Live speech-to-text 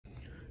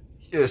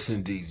Yes,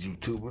 indeed,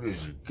 YouTube. It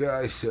is your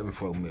guy,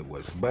 74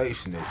 Midwest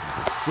Bass, and as you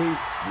can see, we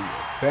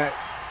are back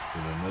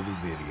with another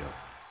video.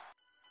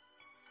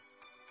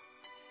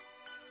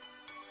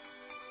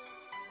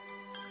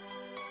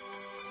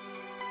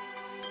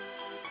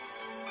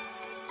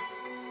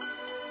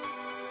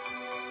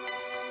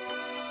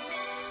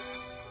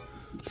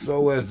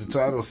 So, as the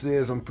title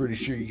says, I'm pretty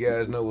sure you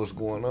guys know what's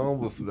going on,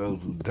 but for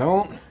those who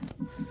don't,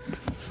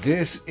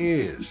 this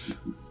is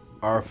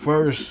our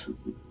first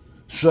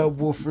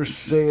subwoofer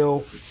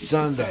sale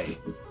Sunday.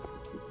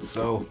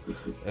 So,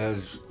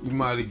 as you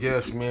might have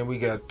guessed, man, we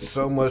got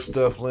so much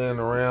stuff laying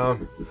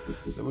around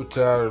that we're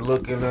tired of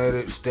looking at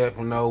it,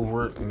 stepping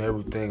over it, and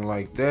everything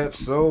like that.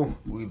 So,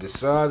 we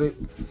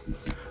decided,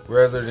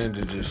 rather than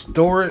to just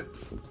store it,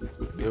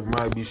 there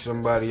might be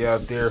somebody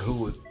out there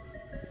who would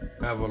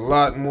have a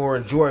lot more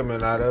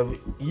enjoyment out of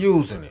it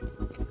using it.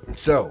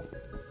 So,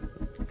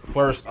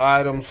 first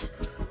items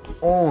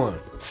on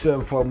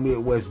 74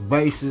 Midwest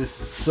Bass's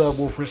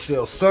Subwoofer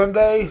Sale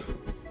Sunday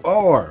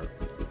are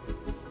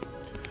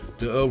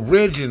the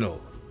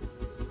original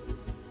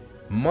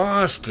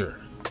monster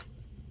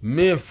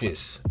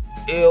Memphis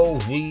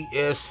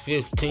LVS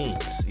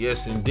 15s.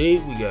 Yes,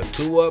 indeed, we got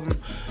two of them.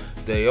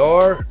 They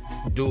are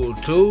dual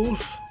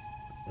twos.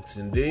 Yes,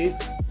 indeed.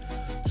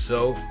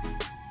 So,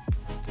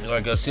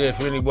 like I said,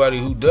 for anybody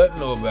who doesn't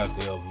know about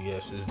the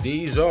LVSs,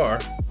 these are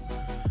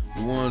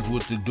the ones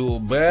with the dual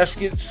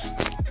baskets.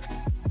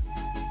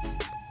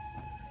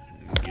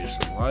 Get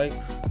some light.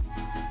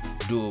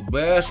 Dual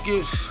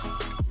baskets,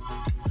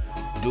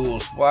 dual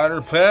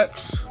spider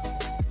packs,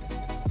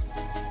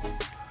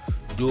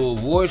 dual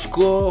voice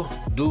coil,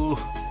 dual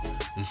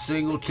and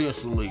single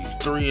tinsel leads.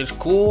 3-inch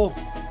coil.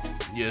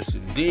 Yes,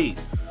 indeed.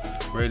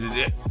 Rated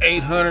at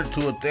 800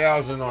 to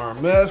 1,000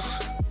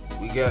 RMS.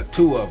 We got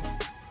two of them.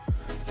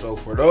 So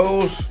for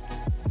those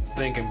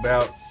thinking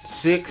about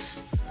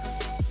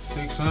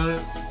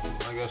 600,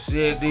 like I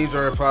said, these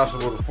are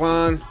impossible to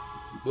find,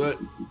 but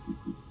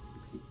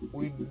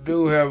we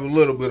do have a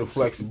little bit of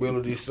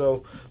flexibility.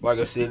 So like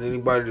I said,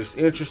 anybody that's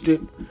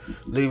interested,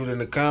 leave it in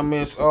the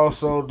comments.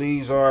 Also,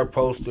 these are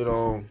posted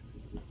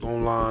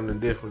online in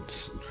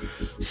different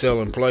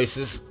selling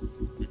places.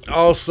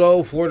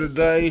 Also for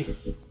today,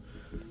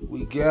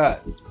 we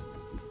got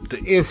the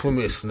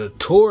infamous,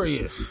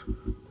 notorious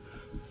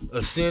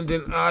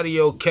Accendant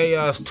Audio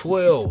Chaos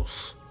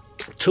 12s.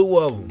 Two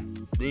of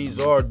them. These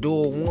are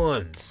dual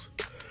ones.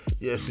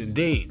 Yes,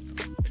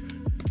 indeed.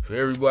 For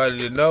everybody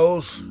that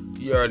knows,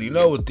 you already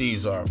know what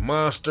these are.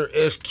 Monster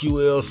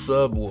SQL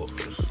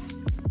subwoofers.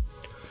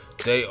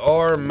 They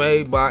are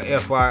made by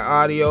FI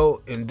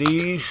Audio, and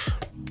these,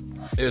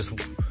 as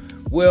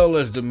well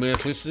as the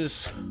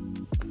Memphises,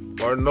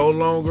 are no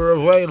longer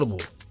available.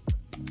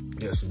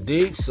 Yes,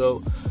 indeed.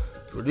 So,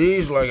 for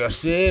these, like I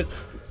said,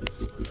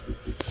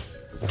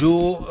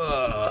 dual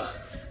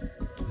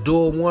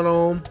one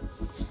ohm,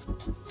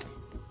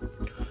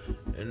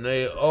 and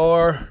they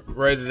are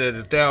rated at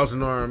 1,000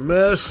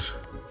 RMS.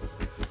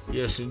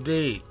 Yes,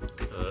 indeed.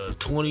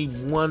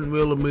 21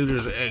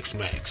 millimeters of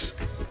X-Max.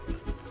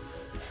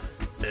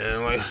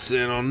 And like I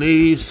said, on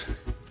these,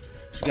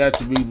 it's got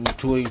to be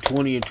between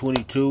 20 and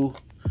 22.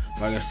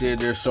 Like I said,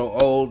 they're so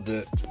old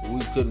that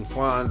we couldn't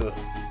find the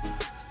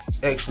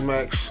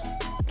X-Max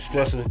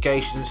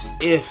specifications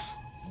if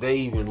they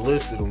even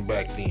listed them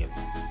back then.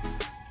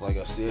 Like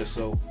I said,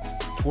 so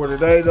for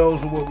today,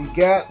 those are what we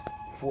got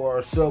for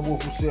our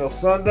Subwoofer Sale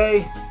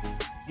Sunday.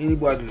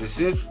 Anybody that's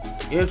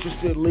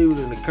interested, leave it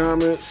in the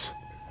comments.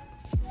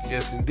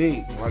 Yes,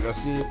 indeed. Like I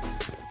said,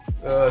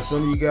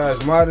 some of you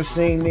guys might have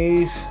seen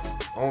these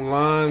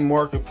online,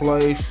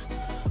 marketplace,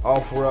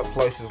 offer up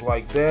places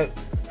like that.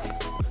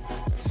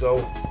 So,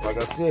 like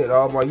I said,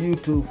 all my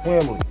YouTube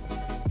family,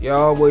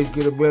 y'all always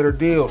get a better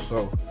deal.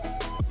 So,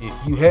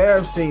 if you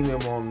have seen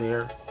them on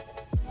there,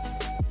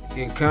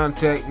 you can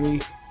contact me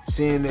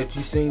saying that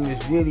you seen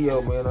this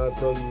video, man. I'll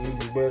tell you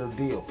even better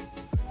deal.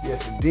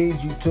 Yes, indeed,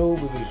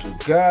 YouTube. It is your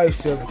guy,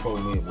 74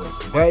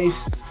 Midwest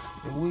Bass,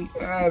 and we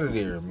out of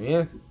there,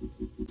 man.